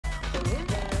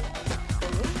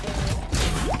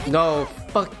No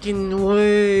fucking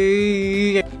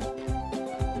way.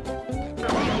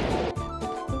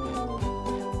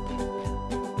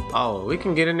 Oh, we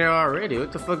can get in there already.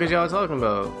 What the fuck is y'all talking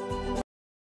about?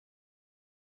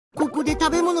 ここで食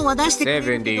べ物は出してくれ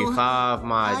るけど、 75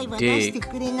 my 愛は出して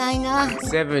dick. くれないな。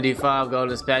 75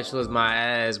 golden spatulas my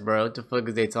ass, bro. What the fuck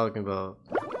is they talking about?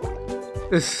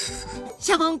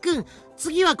 シャボン君、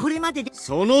次はこれまでで。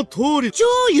その通り。超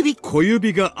指小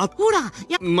指があっ。ほら、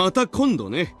また今度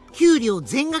ね。給料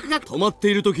全額が止まって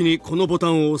いる時にこのボタ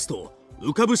ンを押すと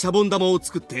浮かぶシャボン玉を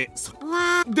作って。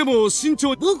わでも身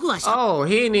長。僕はOh,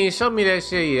 he didn't even show me that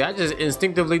shit yet. I just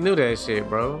instinctively knew that shit,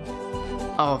 bro.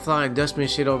 Oh, flying Dutchman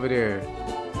shit over there.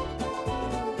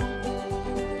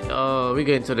 Oh, we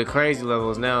getting to the crazy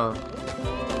levels now.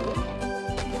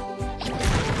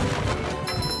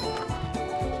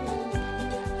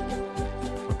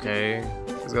 Okay,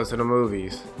 let's go to the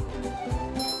movies.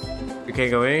 We can't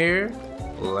go in here?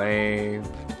 Lame.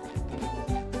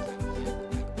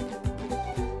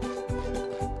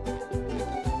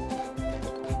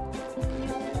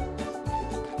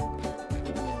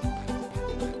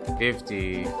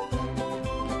 $50.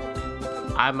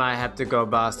 I might have to go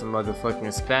buy some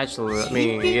motherfucking spatula. I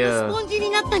mean, ス yeah. ポンジに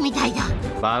なったみたいだ。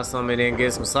 Buy some and then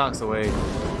get some socks away.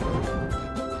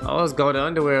 Oh, let's go to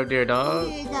underwear up there, dog.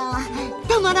 綺麗だ。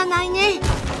たまらないね。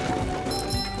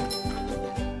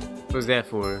 What's that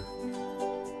for?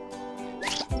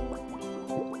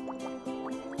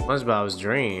 SpongeBob's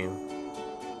dream.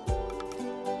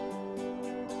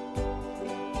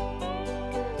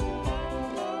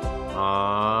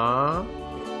 Aww.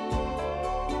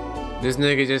 This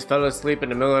nigga just fell asleep in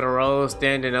the middle of the road,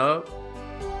 standing up.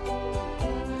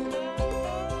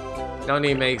 Don't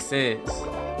even make sense.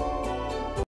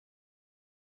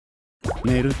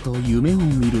 寝ると夢を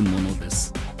見るもので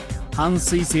す。半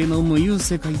水星の無有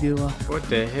世界では What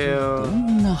the hell? ど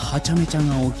んなはちゃめちゃ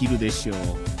が起きるでしょう。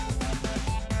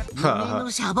夢の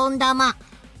シャボン玉。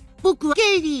僕は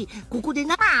ゲイリー。ここで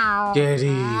な。ゲイリ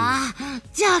ー。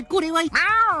じゃあこれは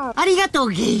ありがとう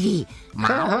ゲイリー。ま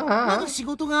だ仕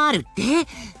事があるって。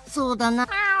そうだな。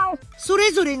そ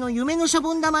れぞれの夢のシャ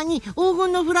ボン玉に黄金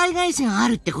のフライ返しがあ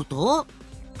るってこと？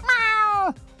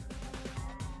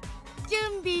準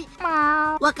備。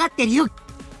分かってるよ。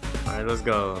Alright, let's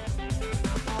go.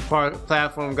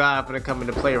 Platform guy gonna come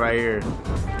into play right here.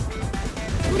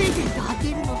 プレゼント開け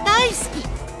るの大好き。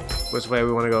 Which way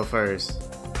we want to go first?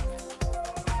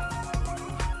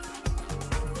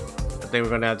 I think we're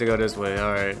gonna have to go this way.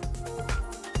 Alright.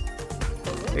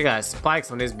 They got spikes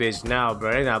on this bitch now,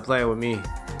 bro. They not playing with me.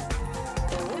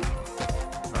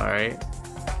 Alright.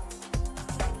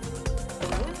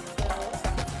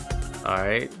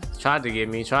 Alright. Tried to get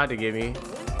me. Tried to get me.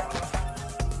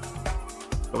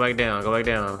 Go back down. Go back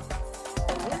down.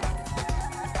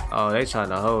 Oh, they trying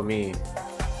to hold me.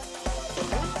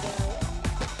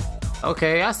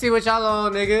 Okay, I see what y'all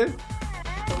on, nigga.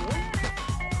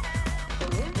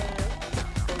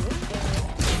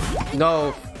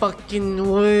 No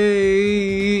fucking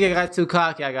way. I got too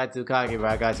cocky. I got too cocky, bro.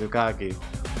 I got too cocky.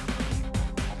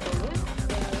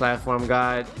 Platform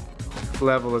guide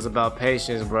level is about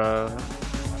patience, bro.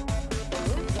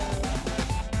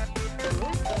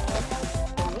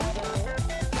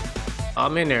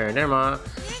 I'm in there. Never mind.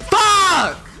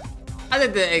 Fuck! I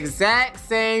did the exact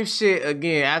same shit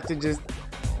again after just...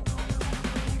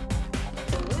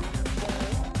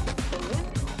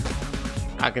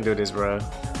 I can do this, bro.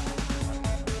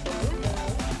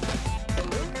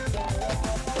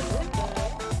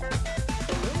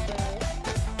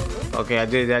 Okay, I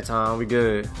did it that time. We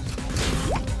good.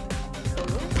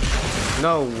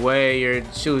 No way you're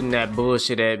shooting that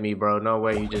bullshit at me, bro. No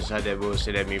way you just shot that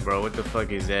bullshit at me, bro. What the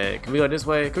fuck is that? Can we go this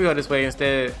way? Can we go this way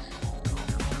instead?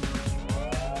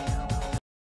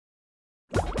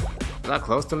 Was I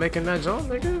close to making that jump,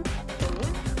 nigga?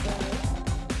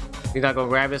 You not gonna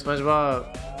grab it, SpongeBob?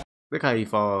 Look how he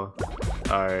fall.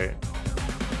 Alright.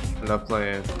 Enough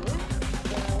playing.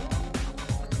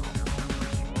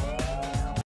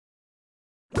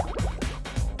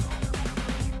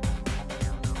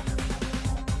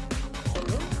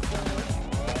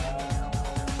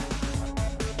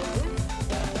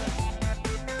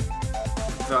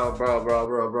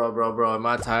 Oh, bro, am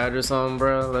I tired or something,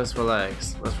 bro? Let's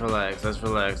relax. Let's relax. Let's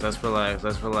relax. Let's relax.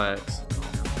 Let's relax.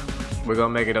 We're gonna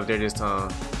make it up there this time.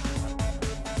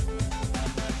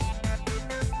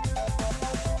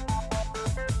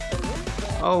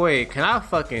 Oh wait, can I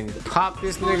fucking pop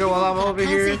this nigga while I'm over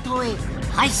here?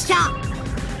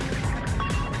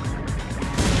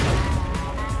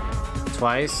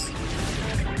 Twice.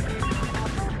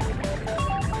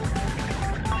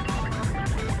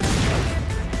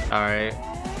 Alright.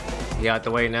 He out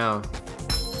the way now.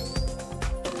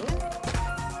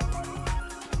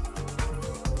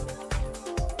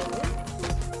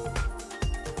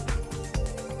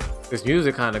 This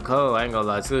music kind of cold, I ain't gonna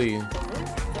lie to you.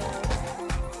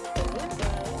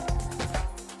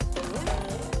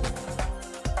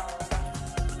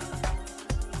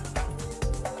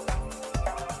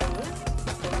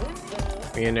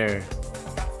 Me in there.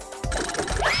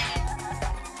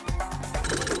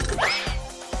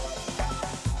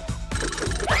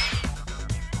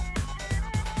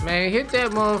 Man, hit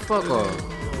that motherfucker.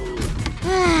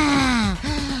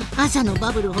 朝の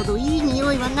バブルほどいい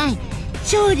匂いはない。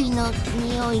勝利の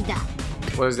匂いだ。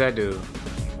What does that do?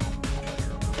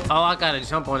 Oh, I gotta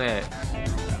jump on that.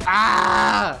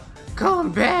 Ah!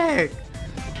 Come back!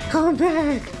 Come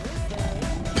back!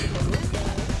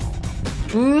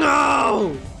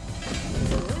 No!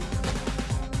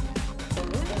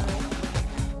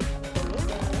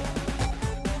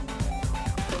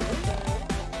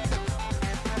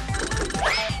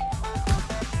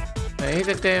 Man, hit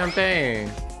the damn thing.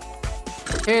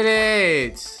 Hit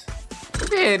it!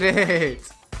 Hit it!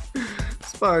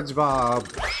 Spongebob.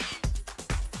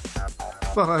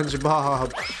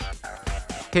 Spongebob.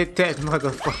 Hit that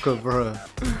motherfucker, bruh.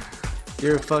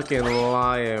 You're fucking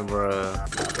lying, bruh.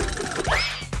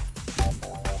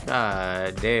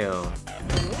 God damn.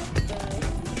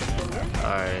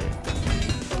 Alright.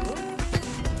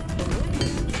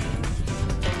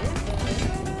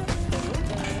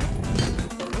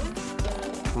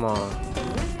 Come on.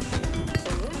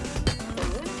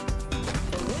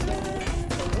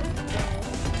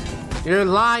 You're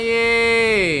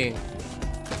lying!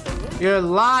 You're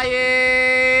lying!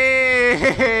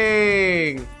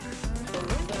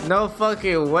 No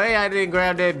fucking way I didn't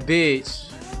grab that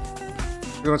bitch.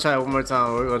 We're gonna try it one more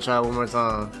time. We're gonna try it one more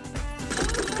time.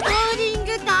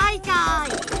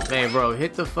 Man, bro,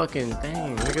 hit the fucking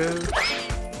thing, nigga.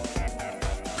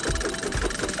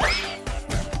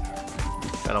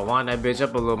 Gotta wind that bitch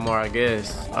up a little more, I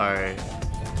guess. Alright.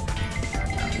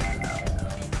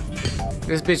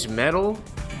 This bitch metal?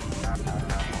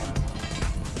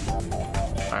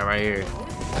 Alright, right here.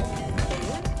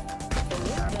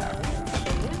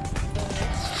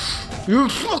 You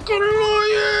fucking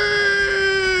lying!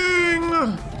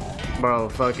 Bro,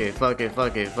 fuck it, fuck it,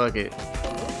 fuck it, fuck it.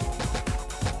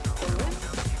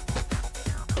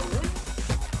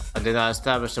 I did not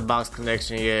establish a box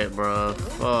connection yet, bro.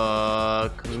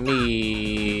 Fuck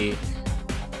me.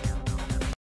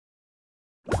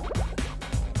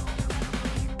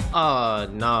 Oh,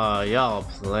 nah, y'all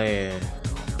playing.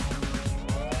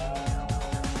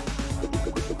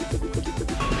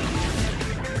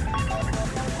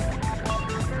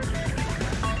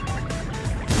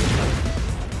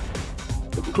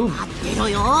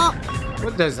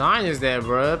 What design is that,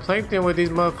 bro? Plankton with these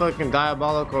motherfucking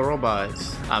diabolical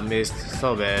robots. I missed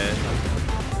so bad.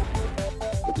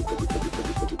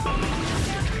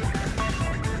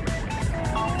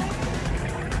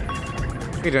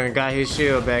 He done got his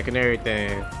shield back and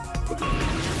everything.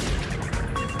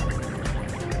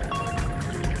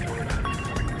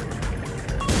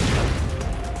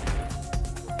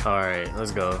 Alright,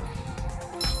 let's go.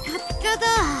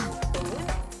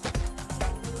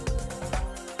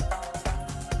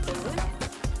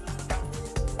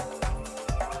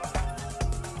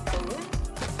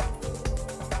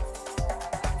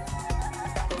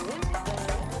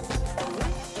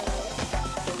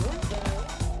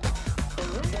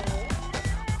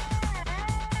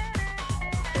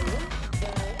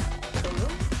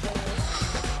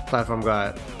 Platform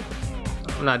God.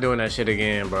 I'm not doing that shit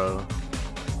again, bro.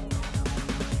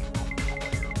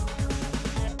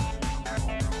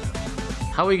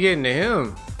 How we getting to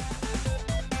him?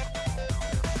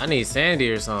 I need Sandy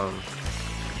or something.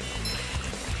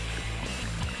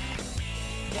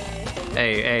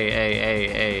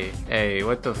 Hey,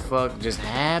 what the fuck just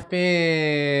happened?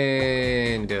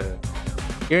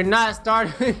 You're not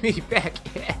starting me back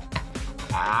yet.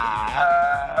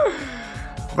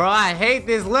 Bro, I hate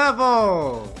this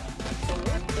level.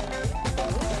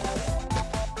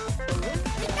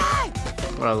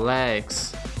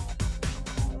 Relax.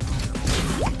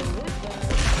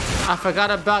 I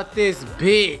forgot about this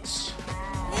bitch.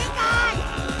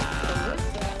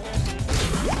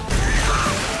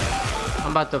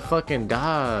 I'm about to fucking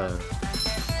die.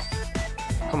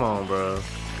 Come on, bro.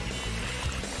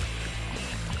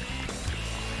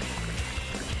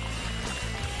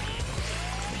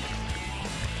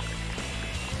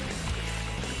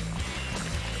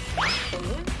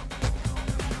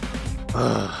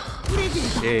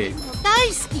 Shit.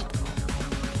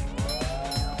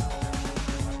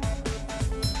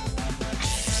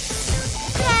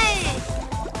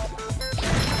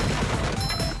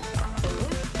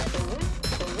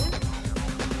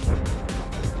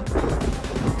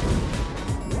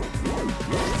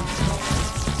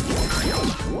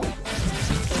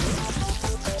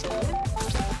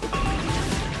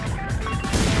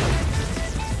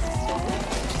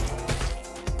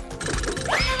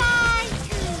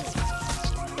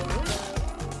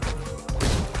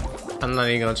 I'm not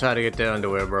even gonna try to get that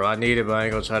underwear, bro. I need it, but I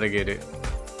ain't gonna try to get it.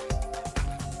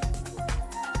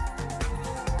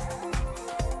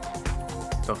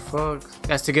 The fuck?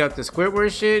 That's to get up the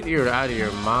Squidward shit? You're out of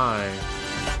your mind.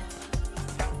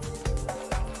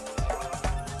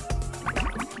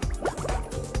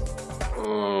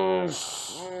 Oh, shit.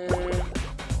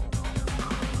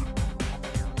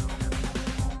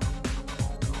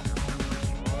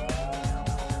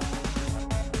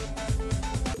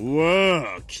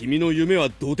わあ、君の夢は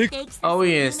どでっ。 Oh,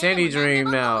 we in Sandy Dream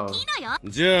now.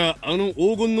 じゃあ、あの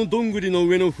黄金のどんぐりの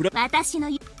上のフラ。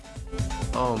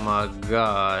 Oh my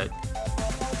god.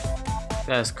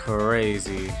 That's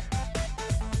crazy.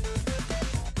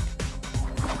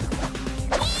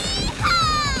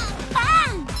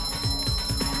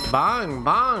 Bang!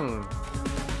 Bang!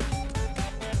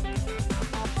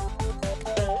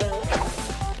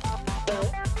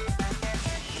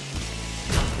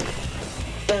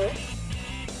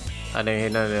 I didn't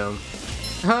hit none of them.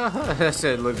 That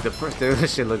shit look depressed. That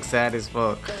shit look sad as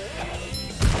fuck.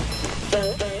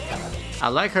 I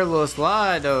like her little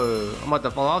slide though. I'm about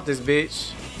to fall off this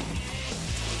bitch.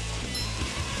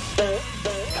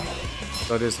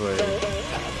 Go this way.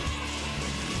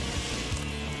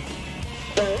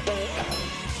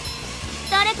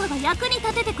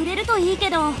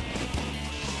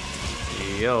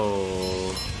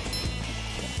 Yo.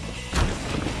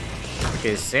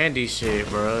 Look at Sandy shit,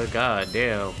 bro. God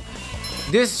damn.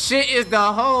 This shit is the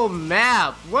whole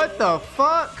map. What the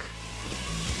fuck?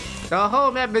 The whole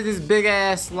map is this big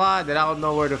ass slide that I don't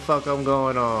know where the fuck I'm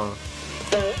going on.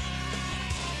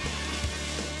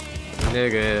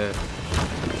 Nigga.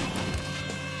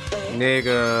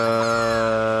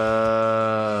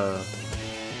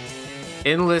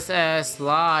 Endless ass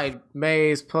slide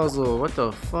maze puzzle. What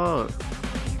the fuck?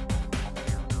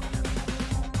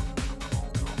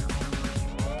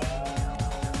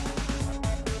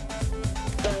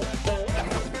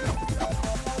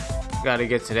 Gotta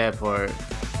get to that part.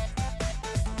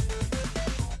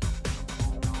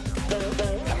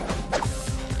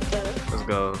 Let's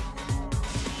go.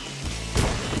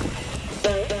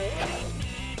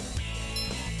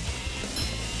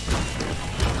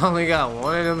 Only got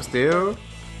one of them still?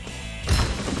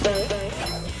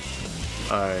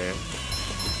 Alright.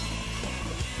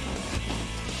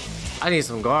 I need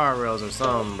some guardrails or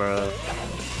something, bro.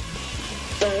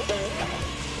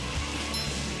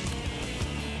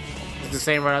 The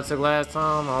same route I took last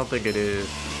time? I don't think it is.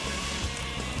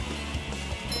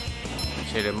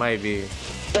 Shit, it might be.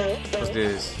 What's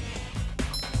this?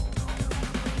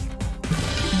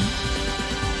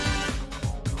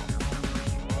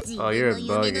 Oh, you're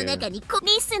bugging.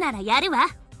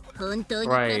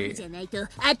 Right.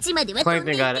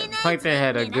 Plankton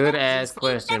had a good ass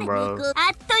question, bro.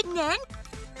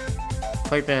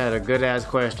 Plankton had a good ass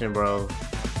question, bro.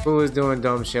 Who is doing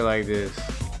dumb shit like this?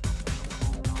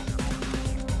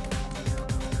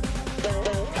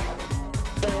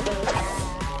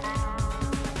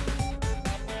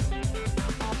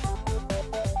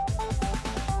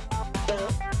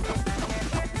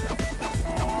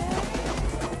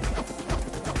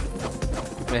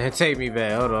 Man, take me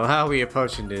back. Hold on. How are we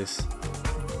approaching this?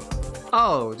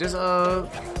 Oh, just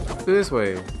this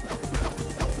way.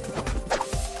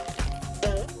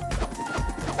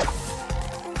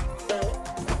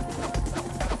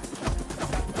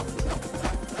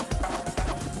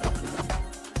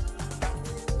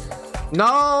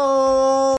 No.